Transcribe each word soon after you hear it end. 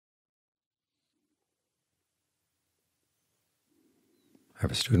I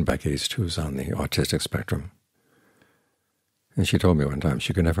have a student back east who's on the autistic spectrum, and she told me one time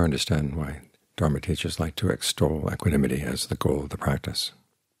she could never understand why Dharma teachers like to extol equanimity as the goal of the practice.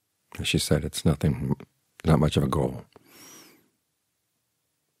 And she said it's not much of a goal.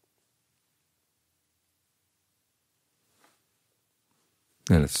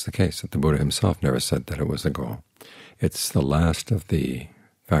 And it's the case that the Buddha himself never said that it was the goal. It's the last of the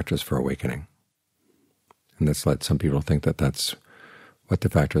factors for awakening. And that's led some people to think that that's what the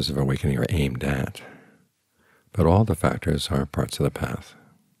factors of awakening are aimed at. But all the factors are parts of the path.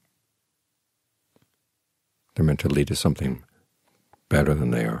 They're meant to lead to something better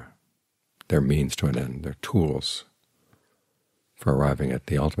than they are. They're means to an end. They're tools for arriving at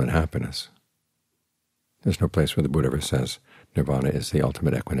the ultimate happiness. There's no place where the Buddha ever says nirvana is the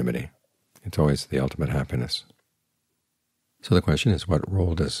ultimate equanimity. It's always the ultimate happiness. So the question is, what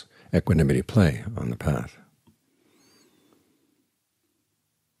role does equanimity play on the path?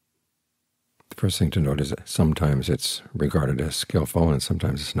 The first thing to note is that sometimes it's regarded as skillful and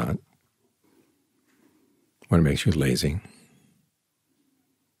sometimes it's not. When it makes you lazy,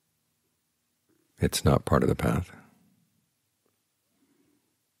 it's not part of the path.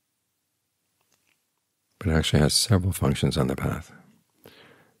 But it actually has several functions on the path.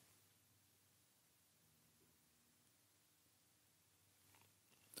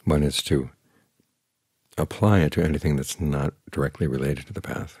 One is to apply it to anything that's not directly related to the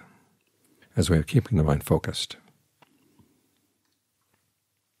path, as a way of keeping the mind focused.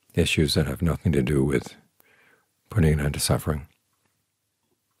 Issues that have nothing to do with putting an end to suffering.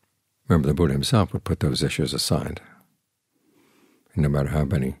 Remember, the Buddha himself would put those issues aside. And no matter how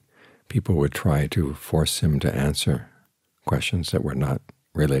many people would try to force him to answer questions that were not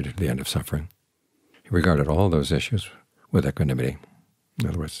related to the end of suffering, he regarded all those issues with equanimity. In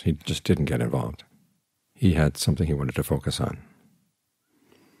other words, he just didn't get involved. He had something he wanted to focus on.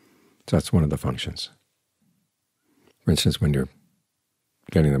 So that's one of the functions. For instance, when you're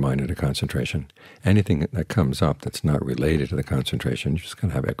getting the mind into concentration, anything that comes up that's not related to the concentration, you're just going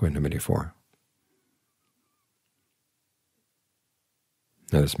to have equanimity for.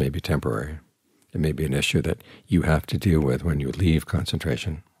 Now, this may be temporary. It may be an issue that you have to deal with when you leave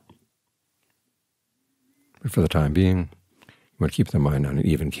concentration. But for the time being, you want to keep the mind on an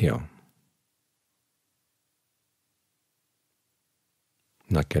even keel,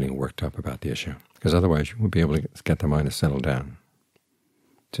 not getting worked up about the issue, because otherwise you won't be able to get the mind to settle down.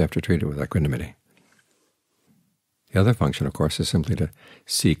 So you have to treat it with equanimity. The other function, of course, is simply to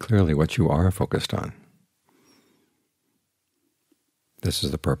see clearly what you are focused on. This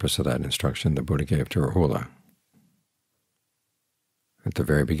is the purpose of that instruction the Buddha gave to Rahula at the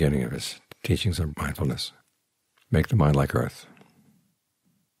very beginning of his teachings of mindfulness. Make the mind like earth.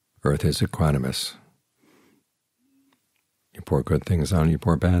 Earth is equanimous. You pour good things on it, you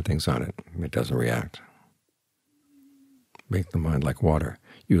pour bad things on it. It doesn't react. Make the mind like water.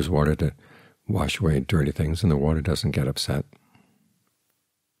 Use water to wash away dirty things, and the water doesn't get upset.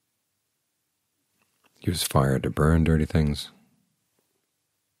 Use fire to burn dirty things.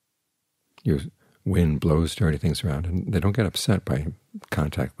 Wind blows dirty things around, and they don't get upset by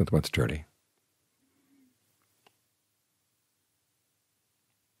contact with what's dirty.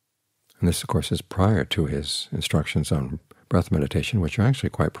 And this, of course, is prior to his instructions on breath meditation, which are actually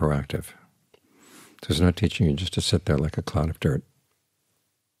quite proactive. So he's not teaching you just to sit there like a cloud of dirt.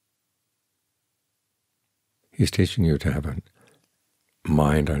 He's teaching you to have a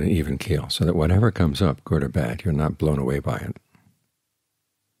mind on an even keel, so that whatever comes up, good or bad, you're not blown away by it.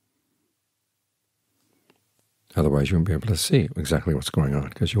 Otherwise you won't be able to see exactly what's going on,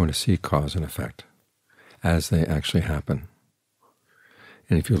 because you want to see cause and effect as they actually happen.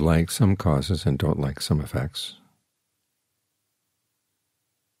 And if you like some causes and don't like some effects,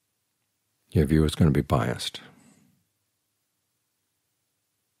 your view is going to be biased.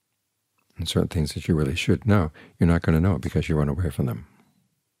 And certain things that you really should know, you're not going to know because you run away from them,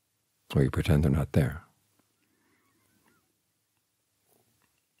 or you pretend they're not there.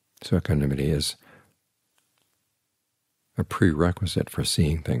 So equanimity is a prerequisite for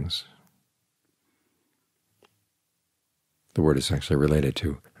seeing things. The word is actually related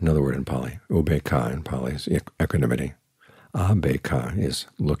to another word in Pali. Ubekkha in Pali is equanimity. Abekkha is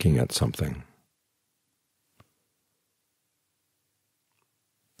looking at something.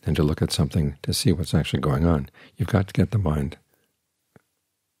 And to look at something to see what's actually going on, you've got to get the mind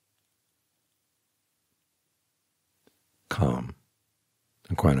calm,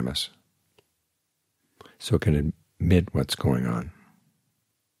 equanimous, so it can admit what's going on.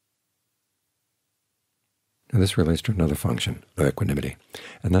 Now this relates to another function of equanimity,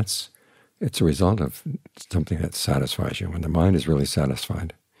 and it's a result of something that satisfies you. When the mind is really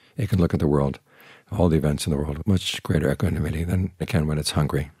satisfied, it can look at the world, all the events in the world, with much greater equanimity than it can when it's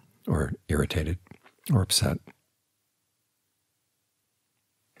hungry or irritated or upset.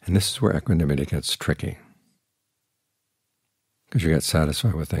 And this is where equanimity gets tricky, because you get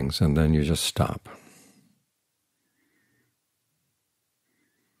satisfied with things and then you just stop.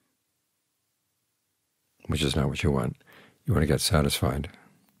 Which is not what you want. You want to get satisfied.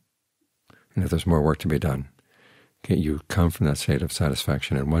 And if there's more work to be done, you come from that state of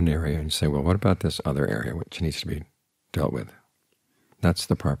satisfaction in one area and you say, well, what about this other area which needs to be dealt with? That's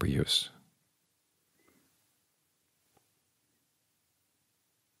the proper use.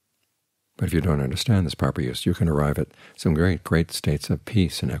 But if you don't understand this proper use, you can arrive at some great states of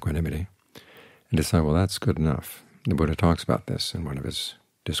peace and equanimity and decide, well, that's good enough. The Buddha talks about this in one of his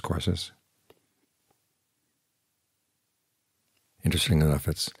discourses. Interesting enough,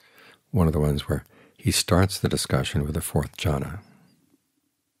 it's one of the ones where he starts the discussion with the fourth jhana,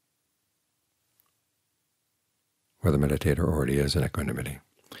 where the meditator already is in equanimity,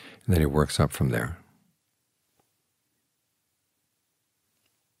 and then he works up from there.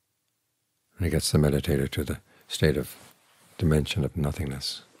 And he gets the meditator to the state of dimension of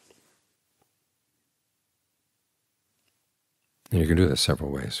nothingness. And you can do this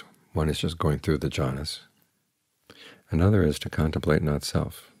several ways. One is just going through the jhanas. Another is to contemplate not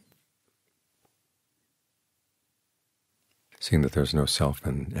self, seeing that there's no self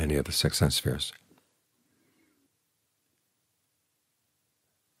in any of the six sense spheres.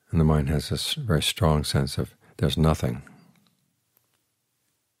 And the mind has this very strong sense of there's nothing.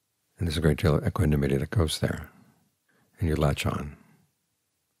 And there's a great deal of equanimity that goes there, and you latch on.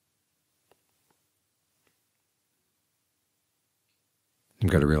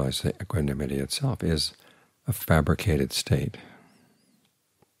 You've got to realize that equanimity itself is a fabricated state.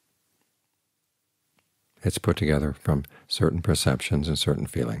 It's put together from certain perceptions and certain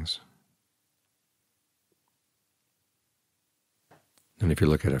feelings. And if you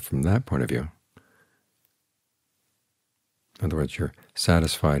look at it from that point of view, in other words, you're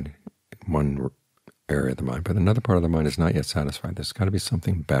satisfied in one area of the mind, but another part of the mind is not yet satisfied. There's got to be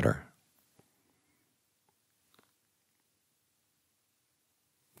something better.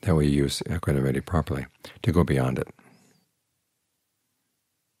 That way you use equanimity properly to go beyond it.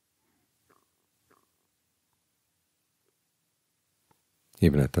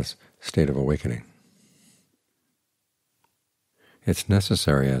 Even at this state of awakening. It's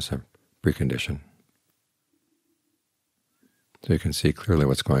necessary as a precondition, so you can see clearly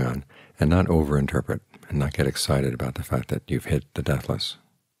what's going on and not overinterpret and not get excited about the fact that you've hit the deathless.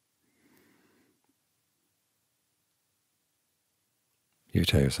 You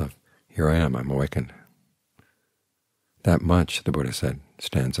tell yourself, here I am, I'm awakened. That much, the Buddha said,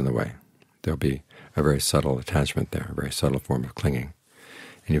 stands in the way. There'll be a very subtle attachment there, a very subtle form of clinging.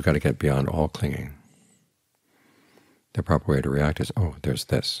 And you've got to get beyond all clinging. The proper way to react is, oh, there's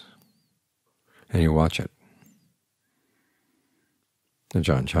this. And you watch it. And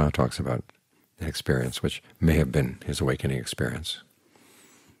John Cha talks about an experience which may have been his awakening experience.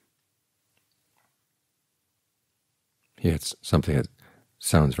 He had something that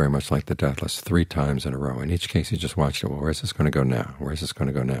sounds very much like the deathless 3 times in a row. In each case he just watched it. Well, where's this going to go now? Where's this going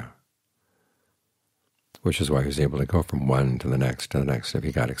to go now? Which is why he was able to go from one to the next to the next. If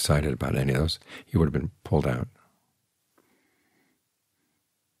he got excited about any of those, he would have been pulled out.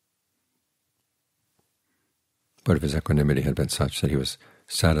 But if his equanimity had been such that he was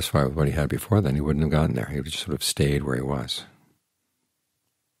satisfied with what he had before, then he wouldn't have gotten there. He would have just sort of stayed where he was.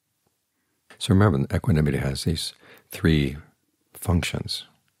 So remember, equanimity has these 3 functions.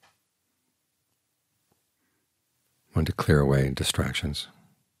 One, to clear away distractions.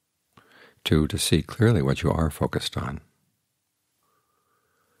 2, to see clearly what you are focused on.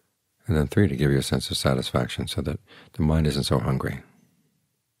 And then 3, to give you a sense of satisfaction so that the mind isn't so hungry.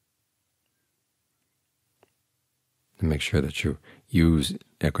 And make sure that you use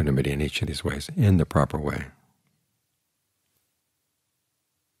equanimity in each of these ways in the proper way.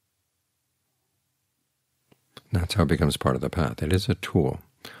 That's how it becomes part of the path. It is a tool.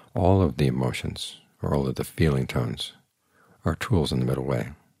 All of the emotions, or all of the feeling tones, are tools in the middle way.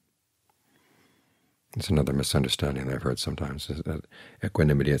 It's another misunderstanding that I've heard sometimes, is that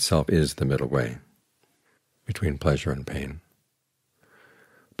equanimity itself is the middle way between pleasure and pain.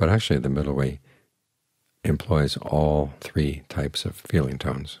 But actually the middle way employs all 3 types of feeling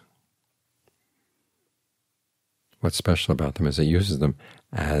tones. What's special about them is it uses them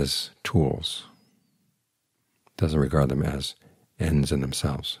as tools. It doesn't regard them as ends in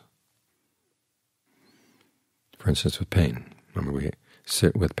themselves. For instance, with pain. Remember, we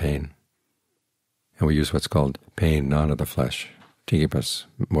sit with pain, And we use what's called pain not of the flesh to keep us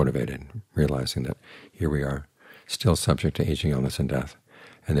motivated, realizing that here we are, still subject to aging, illness, and death.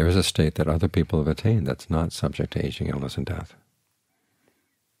 And there is a state that other people have attained that's not subject to aging, illness, and death.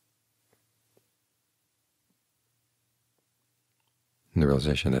 And the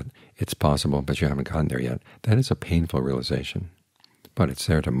realization that it's possible, but you haven't gotten there yet, that is a painful realization, but it's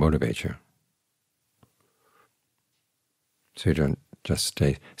there to motivate you. So you don't just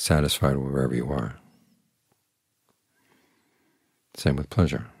stay satisfied wherever you are. Same with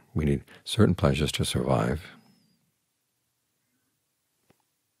pleasure. We need certain pleasures to survive,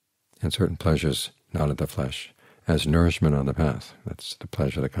 and certain pleasures not of the flesh as nourishment on the path. That's the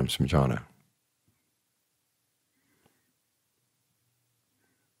pleasure that comes from jhana.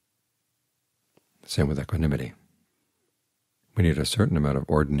 Same with equanimity. We need a certain amount of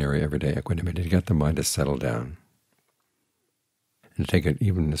ordinary, everyday equanimity to get the mind to settle down. And to take it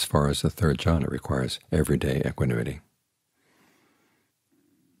even as far as the third jhana requires everyday equanimity.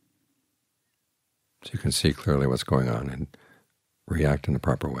 So you can see clearly what's going on and react in the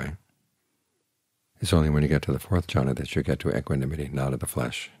proper way. It's only when you get to the fourth jhana that you get to equanimity, not of the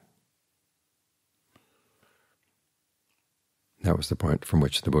flesh. That was the point from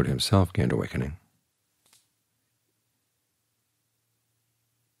which the Buddha himself gained awakening.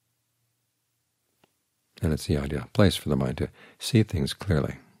 And it's the ideal place for the mind to see things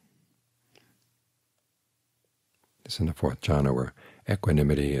clearly. It's in the fourth jhana where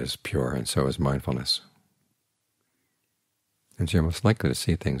equanimity is pure, and so is mindfulness. And so you're most likely to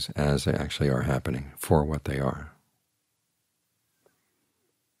see things as they actually are happening, for what they are.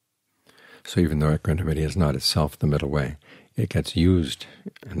 So even though equanimity is not itself the middle way, it gets used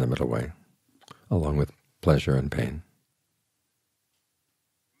in the middle way, along with pleasure and pain.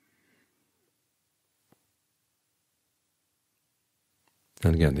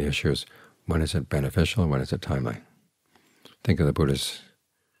 And again, the issue is, when is it beneficial and when is it timely? Think of the Buddha's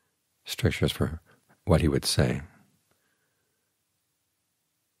strictures for what he would say,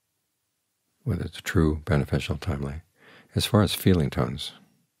 whether it's true, beneficial, timely. As far as feeling tones,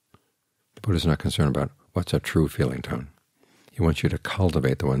 the Buddha is not concerned about what's a true feeling tone. He wants you to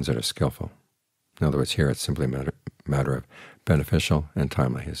cultivate the ones that are skillful. In other words, here it's simply a matter of beneficial and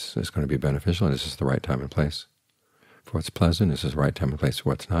timely. Is this going to be beneficial, and is this the right time and place? For what's pleasant, is this the right time and place for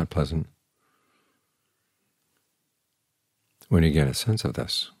what's not pleasant? When you get a sense of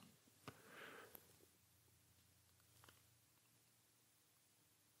this,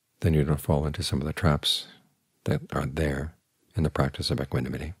 then you don't fall into some of the traps that are there in the practice of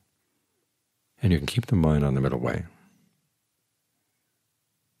equanimity. And you can keep the mind on the middle way.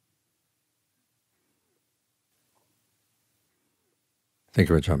 Think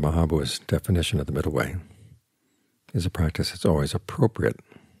of Ajahn Mahabuddha's definition of the middle way is a practice that's always appropriate.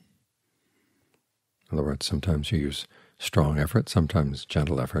 In other words, sometimes you use strong effort, sometimes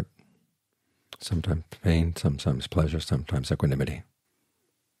gentle effort, sometimes pain, sometimes pleasure, sometimes equanimity.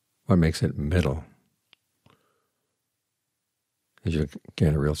 What makes it middle is you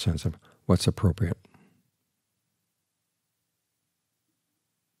gain a real sense of what's appropriate.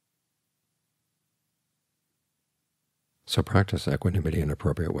 So practice equanimity in an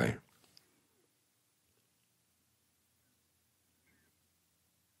appropriate way.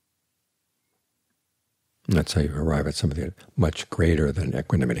 And that's how you arrive at something much greater than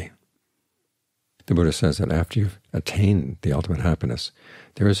equanimity. The Buddha says that after you've attained the ultimate happiness,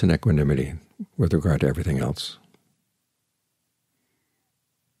 there is an equanimity with regard to everything else.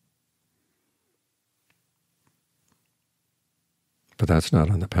 But that's not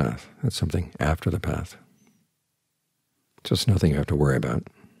on the path. That's something after the path. So it's nothing you have to worry about.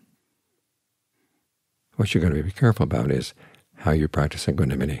 What you're going to be careful about is how you practice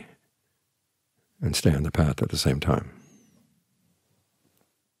equanimity and stay on the path at the same time.